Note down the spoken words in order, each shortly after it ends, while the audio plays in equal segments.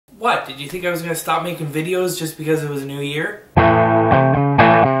What? Did you think I was going to stop making videos just because it was a new year?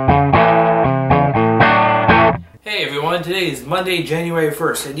 Hey everyone, today is Monday, January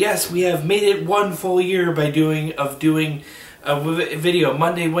 1st, and yes, we have made it one full year by doing a video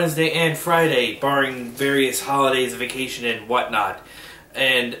Monday, Wednesday, and Friday, barring various holidays, vacation, and whatnot.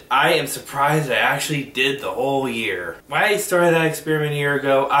 And I am surprised I actually did the whole year. When I started that experiment a year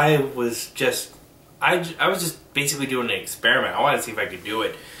ago, I was just basically doing an experiment. I wanted to see if I could do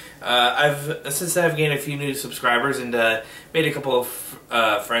it. Since I've gained a few new subscribers and made a couple of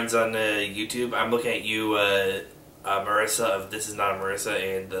friends on YouTube. I'm looking at you, Marissa of This Is Not Marissa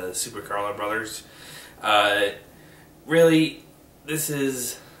and the Super Carlin Brothers. Really, this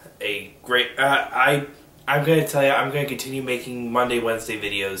is a great. I'm going to tell you, I'm going to continue making Monday, Wednesday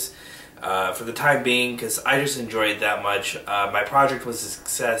videos for the time being because I just enjoy it that much. My project was a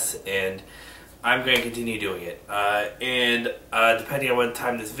success, and I'm going to continue doing it. Depending on what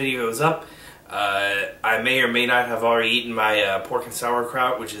time this video is up, I may or may not have already eaten my pork and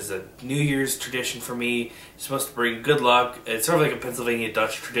sauerkraut, which is a New Year's tradition for me. It's supposed to bring good luck. It's sort of like a Pennsylvania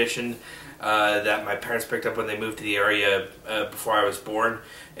Dutch tradition that my parents picked up when they moved to the area before I was born.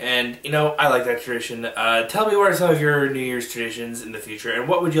 And, you know, I like that tradition. Tell me what are some of your New Year's traditions in the future, and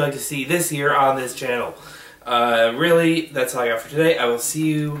what would you like to see this year on this channel? Really, that's all I got for today. I will see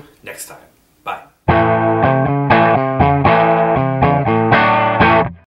you next time.